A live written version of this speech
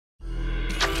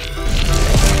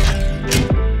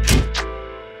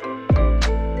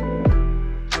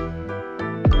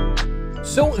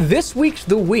So this week's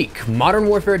the week, Modern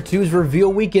Warfare 2's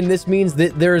reveal week, and this means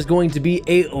that there is going to be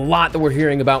a lot that we're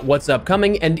hearing about what's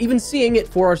upcoming and even seeing it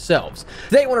for ourselves.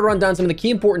 Today I want to run down some of the key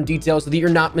important details so that you're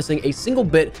not missing a single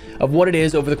bit of what it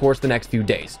is over the course of the next few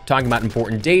days. Talking about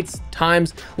important dates,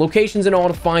 times, locations, and all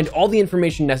to find all the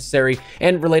information necessary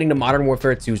and relating to Modern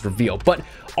Warfare 2's reveal. But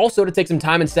also to take some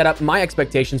time and set up my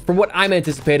expectations for what I'm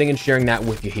anticipating and sharing that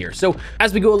with you here. So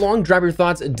as we go along, drop your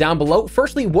thoughts down below.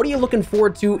 Firstly, what are you looking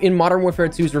forward to in Modern Warfare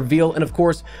 2's reveal? And of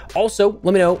course, also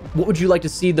let me know, what would you like to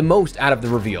see the most out of the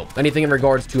reveal? Anything in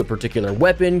regards to a particular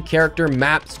weapon, character,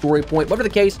 map, story point, whatever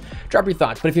the case, drop your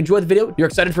thoughts. But if you enjoyed the video, you're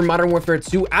excited for Modern Warfare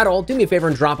 2 at all, do me a favor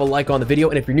and drop a like on the video.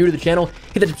 And if you're new to the channel,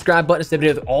 hit the subscribe button to stay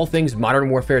updated with all things Modern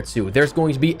Warfare 2. There's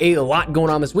going to be a lot going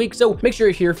on this week, so make sure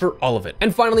you're here for all of it.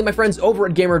 And finally, my friends over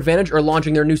at Gamer Advantage are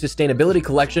launching their new sustainability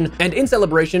collection, and in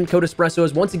celebration, code Espresso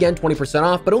is once again 20%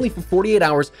 off, but only for 48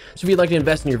 hours. So if you'd like to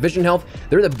invest in your vision health,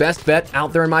 they're the best bet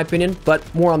out there in my opinion, but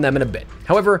more on them in a bit.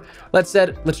 However, that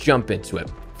said, let's jump into it.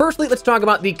 Firstly, let's talk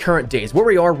about the current days, where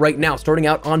we are right now, starting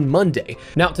out on Monday.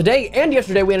 Now, today and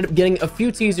yesterday, we ended up getting a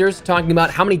few teasers talking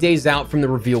about how many days out from the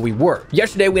reveal we were.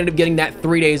 Yesterday, we ended up getting that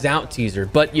 3 days out teaser,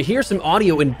 but you hear some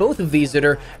audio in both of these that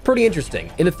are pretty interesting.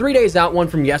 In the 3 days out one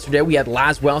from yesterday, we had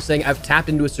Laswell saying, "I've tapped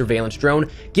into a surveillance drone.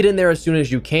 Get in there as soon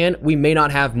as you can. We may not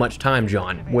have much time,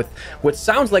 John." With what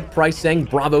sounds like Price saying,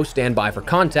 "Bravo, stand by for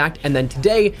contact." And then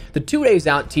today, the 2 days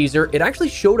out teaser, it actually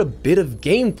showed a bit of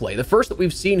gameplay. The first that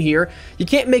we've seen here, you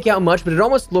can't make out much, but it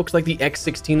almost looks like the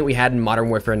X16 that we had in Modern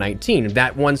Warfare 19,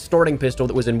 that one starting pistol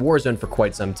that was in Warzone for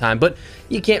quite some time, but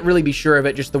you can't really be sure of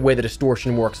it, just the way the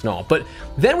distortion works and all. But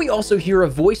then we also hear a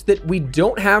voice that we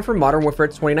don't have from Modern Warfare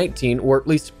 2019, or at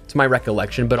least to my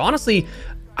recollection, but honestly,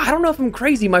 I don't know if I'm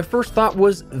crazy. My first thought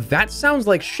was, that sounds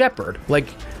like Shepard. Like,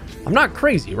 I'm not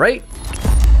crazy, right?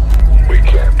 We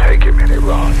can't take him any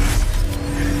longer.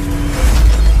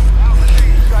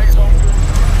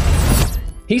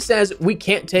 He says we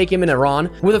can't take him in Iran,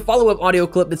 with a follow-up audio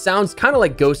clip that sounds kind of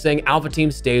like Ghost saying Alpha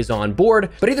Team stays on board.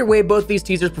 But either way, both these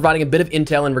teasers providing a bit of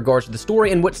intel in regards to the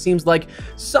story and what seems like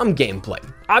some gameplay.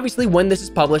 Obviously, when this is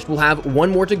published, we'll have one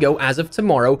more to go as of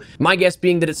tomorrow. My guess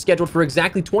being that it's scheduled for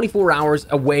exactly 24 hours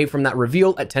away from that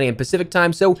reveal at 10 a.m. Pacific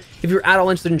time. So if you're at all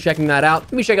interested in checking that out,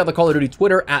 maybe check out the Call of Duty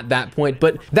Twitter at that point.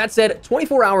 But that said,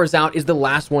 24 hours out is the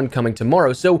last one coming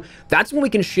tomorrow. So that's when we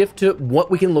can shift to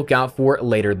what we can look out for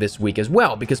later this week as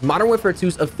well, because Modern Warfare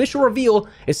 2's official reveal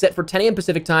is set for 10 a.m.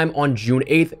 Pacific time on June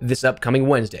 8th, this upcoming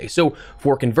Wednesday. So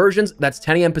for conversions, that's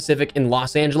 10 a.m. Pacific in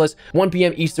Los Angeles, 1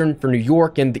 p.m. Eastern for New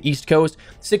York and the East Coast,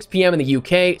 6 p.m. in the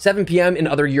UK, 7 p.m. in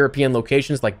other European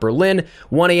locations like Berlin,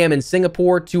 1 a.m. in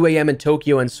Singapore, 2 a.m. in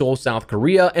Tokyo and Seoul, South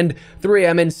Korea, and 3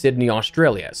 a.m. in Sydney,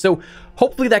 Australia. So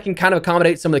hopefully that can kind of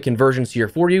accommodate some of the conversions here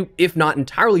for you, if not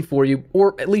entirely for you,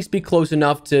 or at least be close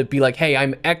enough to be like, hey,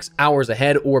 I'm X hours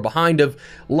ahead or behind of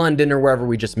London or wherever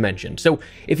we just mentioned. So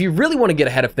if you really want to get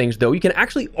ahead of things though, you can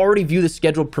actually already view the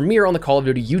scheduled premiere on the Call of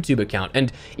Duty YouTube account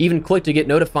and even click to get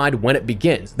notified when it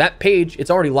begins. That page,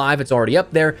 it's already live, it's already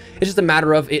up there. It's just a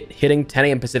matter of it hitting 10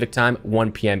 a.m. Pacific time,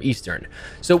 1 p.m. Eastern.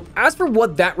 So as for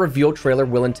what that reveal trailer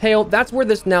will entail, that's where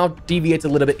this now deviates a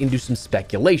little bit into some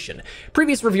speculation.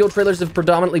 Previous reveal trailers have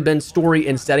predominantly been story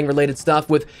and setting related stuff,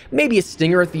 with maybe a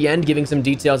stinger at the end giving some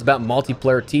details about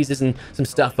multiplayer teases and some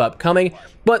stuff upcoming.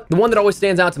 But the one that always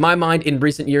stands out to my mind in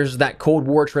recent years is that Cold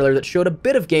War trailer that showed a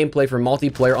bit of gameplay for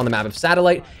multiplayer on the map of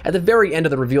Satellite at the very end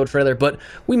of the reveal trailer, but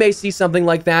we may see something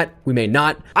like that, we may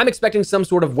not. I'm expecting some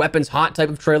sort of weapons hot type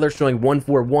of trailer showing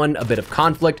 141, a bit of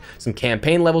conflict, some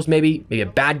campaign levels maybe a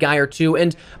bad guy or two,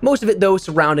 and most of it though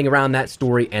surrounding around that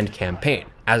story and campaign.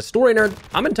 As a story nerd,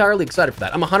 I'm entirely excited for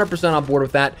that. I'm 100% on board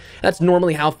with that. That's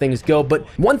normally how things go. But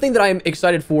one thing that I'm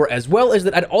excited for as well is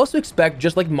that I'd also expect,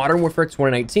 just like Modern Warfare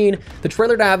 2019, the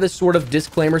trailer to have this sort of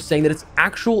disclaimer saying that it's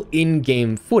actual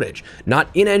in-game footage, not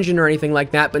in-engine or anything like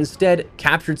that, but instead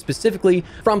captured specifically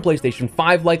from PlayStation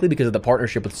 5, likely because of the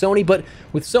partnership with Sony. But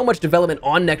with so much development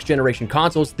on next-generation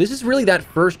consoles, this is really that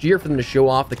first year for them to show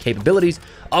off the capabilities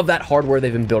of that hardware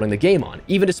they've been building the game on.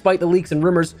 Even despite the leaks and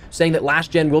rumors saying that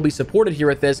last gen will be supported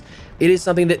here at this, it is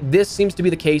something that this seems to be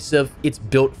the case of. It's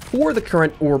built for the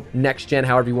current or next gen,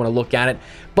 however you want to look at it,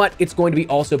 but it's going to be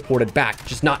also ported back,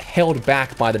 just not held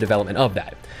back by the development of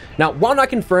that. Now, while not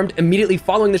confirmed, immediately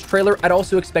following this trailer, I'd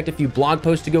also expect a few blog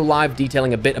posts to go live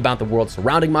detailing a bit about the world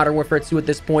surrounding Modern Warfare 2 at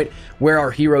this point, where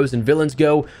our heroes and villains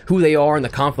go, who they are, and the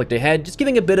conflict ahead, just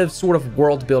giving a bit of sort of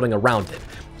world building around it.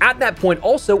 At that point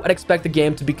also, I'd expect the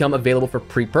game to become available for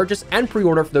pre-purchase and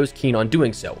pre-order for those keen on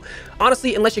doing so.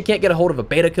 Honestly, unless you can't get a hold of a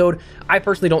beta code, I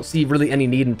personally don't see really any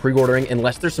need in pre-ordering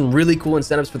unless there's some really cool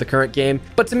incentives for the current game.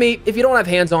 But to me, if you don't have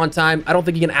hands-on time, I don't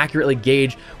think you can accurately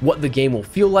gauge what the game will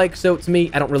feel like. So to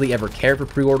me, I don't really ever care for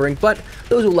pre-ordering, but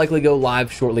those will likely go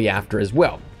live shortly after as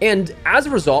well. And as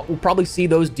a result, we'll probably see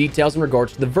those details in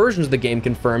regards to the versions of the game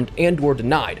confirmed and or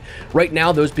denied. Right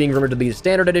now, those being rumored to be the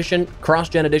Standard Edition,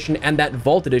 Cross-Gen Edition, and that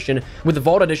Vault Edition, with the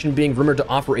Vault Edition being rumored to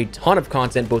offer a ton of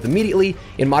content both immediately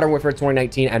in Modern Warfare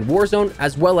 2019 and Warzone,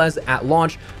 as well as at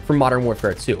launch for Modern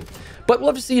Warfare 2. But we'll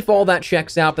have to see if all that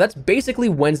checks out, but that's basically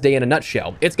Wednesday in a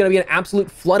nutshell. It's going to be an absolute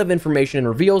flood of information and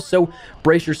reveals, so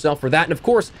brace yourself for that. And of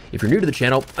course, if you're new to the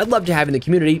channel, I'd love to have you in the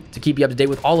community to keep you up to date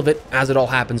with all of it as it all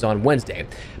happens on Wednesday.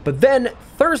 But then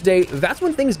Thursday, that's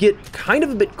when things get kind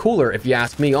of a bit cooler, if you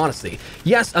ask me, honestly.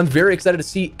 Yes, I'm very excited to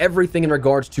see everything in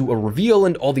regards to a reveal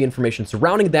and all the information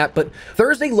surrounding that, but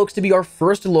Thursday looks to be our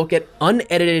first look at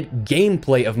unedited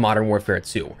gameplay of Modern Warfare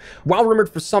 2. While rumored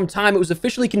for some time, it was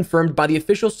officially confirmed by the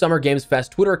official Summer Games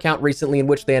Fest Twitter account recently, in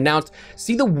which they announced,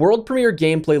 see the world premiere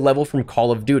gameplay level from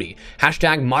Call of Duty.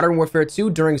 Hashtag Modern Warfare 2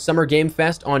 during Summer Game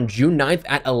Fest on June 9th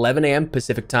at 11 a.m.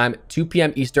 Pacific Time, 2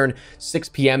 p.m. Eastern, 6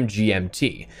 p.m.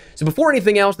 GMT. So before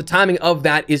anything else, the timing of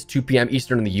that is 2 p.m.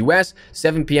 Eastern in the US,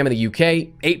 7 p.m. in the UK,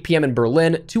 8 p.m. in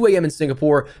Berlin, 2 a.m. in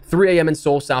Singapore, 3 a.m. in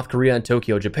Seoul, South Korea, and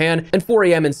Tokyo, Japan, and 4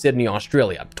 a.m. in Sydney,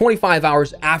 Australia, 25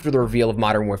 hours after the reveal of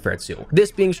Modern Warfare 2.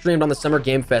 This being streamed on the Summer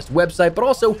Game Fest website, but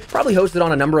also probably hosted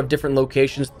on a number of different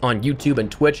locations on YouTube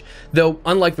and Twitch, though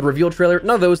unlike the reveal trailer,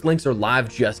 none of those links are live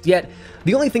just yet.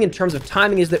 The only thing in terms of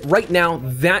timing is that right now,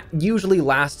 that usually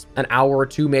lasts an hour or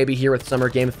two maybe here with Summer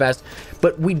Game Fest,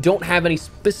 but we don't have any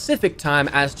specific time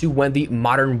as to when the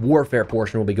Modern Warfare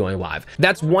portion will be going live.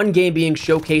 That's one game being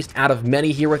showcased out of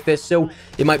many here with this, so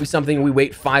it might be something we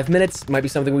wait 5 minutes, it might be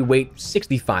something we wait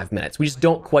 65 minutes. We just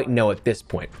don't quite know at this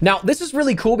point. Now, this is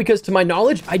really cool because to my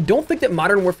knowledge, I don't think that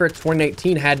Modern Warfare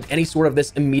 2019 had any sort of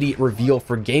this immediate reveal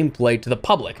for gameplay to the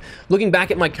public. Looking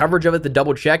back at my coverage of it to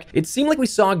double check, it seemed like we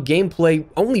saw gameplay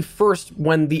only first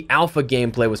when the alpha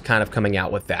gameplay was kind of coming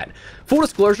out with that. Full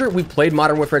disclosure, we played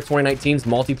Modern Warfare 2019's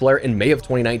multiplayer in May of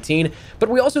 2019, but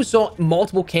we also saw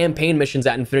multiple campaign missions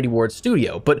at Infinity Ward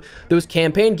Studio, but those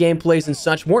campaign gameplays and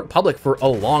such weren't public for a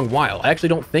long while. I actually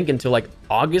don't think until like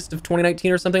August of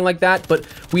 2019 or something like that, but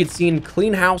we had seen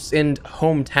Clean House and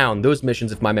Hometown, those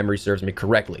missions if my memory serves me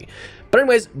correctly. But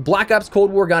anyways, Black Ops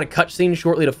Cold War got a cutscene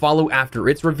shortly to follow after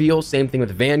its reveal, same thing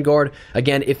with Vanguard,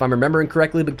 again if I'm remembering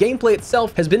correctly, but gameplay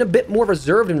itself has been a bit more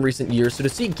reserved in recent years, so to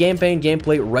see campaign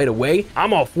gameplay right away,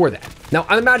 I'm all for that. Now,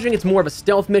 I'm imagining it's more of a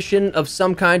stealth mission of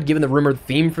some kind, given the rumored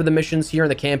theme for the missions here in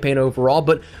the campaign overall,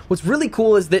 but what's really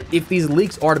cool is that if these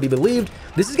leaks are to be believed,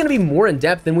 this is going to be more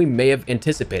in-depth than we may have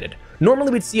anticipated.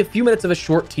 Normally, we'd see a few minutes of a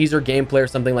short teaser gameplay or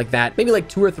something like that, maybe like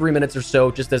 2 or 3 minutes or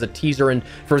so, just as a teaser and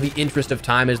for the interest of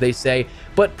time, as they say.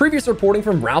 But previous reporting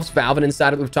from Ralph's Valve, an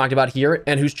insider that we've talked about here,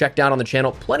 and who's checked out on the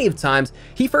channel plenty of times,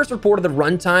 he first reported the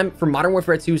runtime for Modern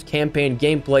Warfare 2's campaign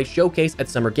gameplay showcase at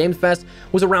Summer Games Fest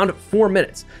was around 4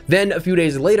 minutes. Then, a few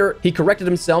days later, he corrected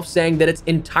himself, saying that it's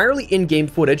entirely in-game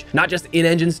footage, not just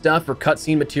in-engine stuff or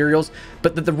cutscene materials,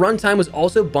 but that the runtime was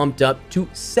also bumped up to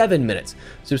 7 minutes.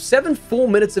 So 7 full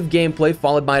minutes of gameplay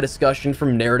followed by a discussion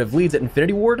from narrative leads at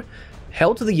Infinity Ward?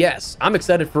 Hell to the yes. I'm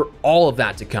excited for all of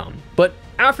that to come. But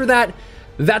after that,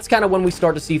 that's kind of when we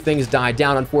start to see things die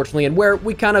down, unfortunately, and where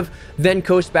we kind of then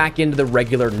coast back into the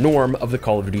regular norm of the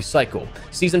Call of Duty cycle.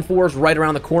 Season 4 is right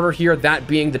around the corner here, that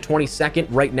being the 22nd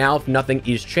right now if nothing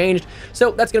is changed.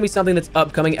 So that's going to be something that's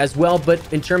upcoming as well,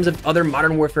 but in terms of other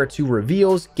Modern Warfare 2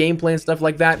 reveals, gameplay and stuff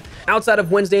like that, outside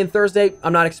of Wednesday and Thursday,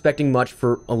 I'm not expecting much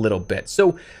for a little bit.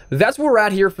 So that's where we're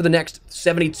at here for the next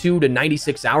 72 to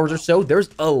 96 hours or so. There's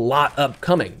a lot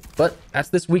upcoming, but that's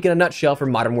this week in a nutshell for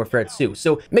Modern Warfare 2.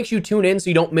 So make sure you tune in so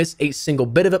you don't miss a single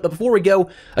bit of it. But before we go,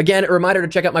 again, a reminder to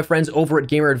check out my friends over at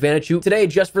Gamer Advantage, who today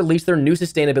just released their new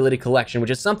sustainability collection, which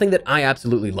is something that I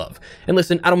absolutely love. And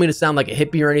listen, I don't mean to sound like a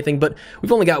hippie or anything, but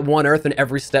we've only got one Earth, and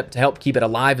every step to help keep it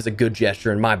alive is a good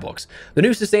gesture in my books. The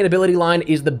new sustainability line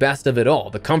is the best of it all.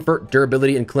 The comfort,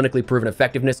 durability, and clinically proven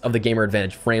effectiveness of the Gamer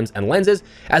Advantage frames and lenses,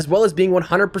 as well as being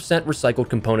 100% recycled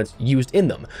components used in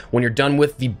them. When you're done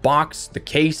with the box, the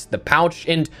case, the pouch,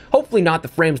 and hopefully not the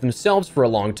frames themselves for a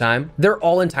long time, they're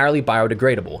all entirely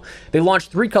biodegradable. They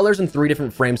launched 3 colors and 3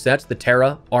 different frame sets, the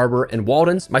Terra, Arbor, and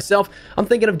Walden's. Myself, I'm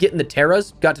thinking of getting the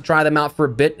Terras, got to try them out for a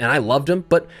bit, and I loved them,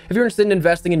 but if you're interested in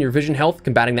investing in your vision health,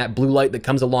 combating that blue light that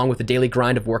comes along with the daily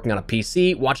grind of working on a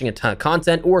PC, watching a ton of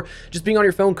content, or just being on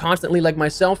your phone constantly like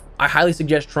myself, I highly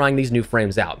suggest trying these new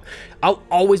frames out. I'll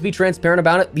always be transparent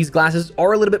about it. These glasses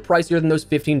are a little bit pricier than those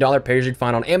 $15 pairs you'd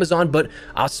find on Amazon, but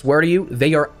I'll swear to you,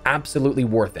 they are absolutely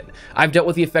worth it. I've dealt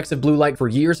with the effects of blue light for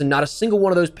years, and not a single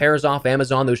one of those pairs off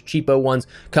Amazon, those cheapo ones,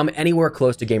 come anywhere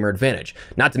close to Gamer Advantage.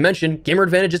 Not to mention, Gamer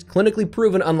Advantage is clinically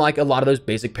proven, unlike a lot of those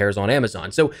basic pairs on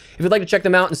Amazon. So if you'd like to check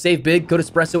them out and save big, Code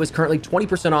Espresso is currently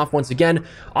 20% off once again.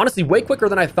 Honestly, way quicker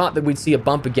than I thought that we'd see a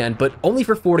bump again, but only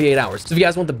for 48 hours. So if you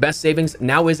guys want the best savings,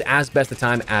 now is as best a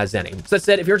time as any. So that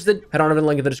said, if you're interested, head on over to the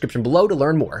link in the description below to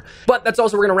learn more. But that's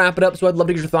also where we're going to wrap it up, so I'd love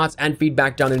to get your thoughts and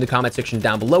feedback down in the comment section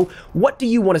down below. What do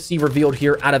you want to see revealed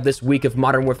here out of this week of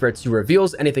Modern Warfare 2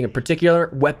 reveals? Anything in particular?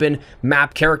 Weapon,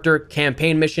 map, character,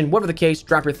 campaign mission, whatever the case,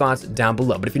 drop your thoughts down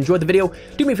below. But if you enjoyed the video,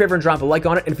 do me a favor and drop a like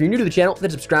on it. And if you're new to the channel, hit the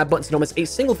subscribe button so you don't miss a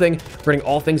single thing regarding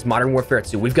all things Modern Warfare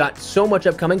 2. We've got so much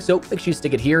upcoming, so make sure you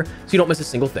stick it here so you don't miss a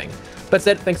single thing. That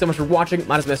said, thanks so much for watching.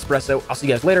 My name is MWII. I'll see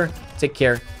you guys later. Take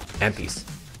care and peace.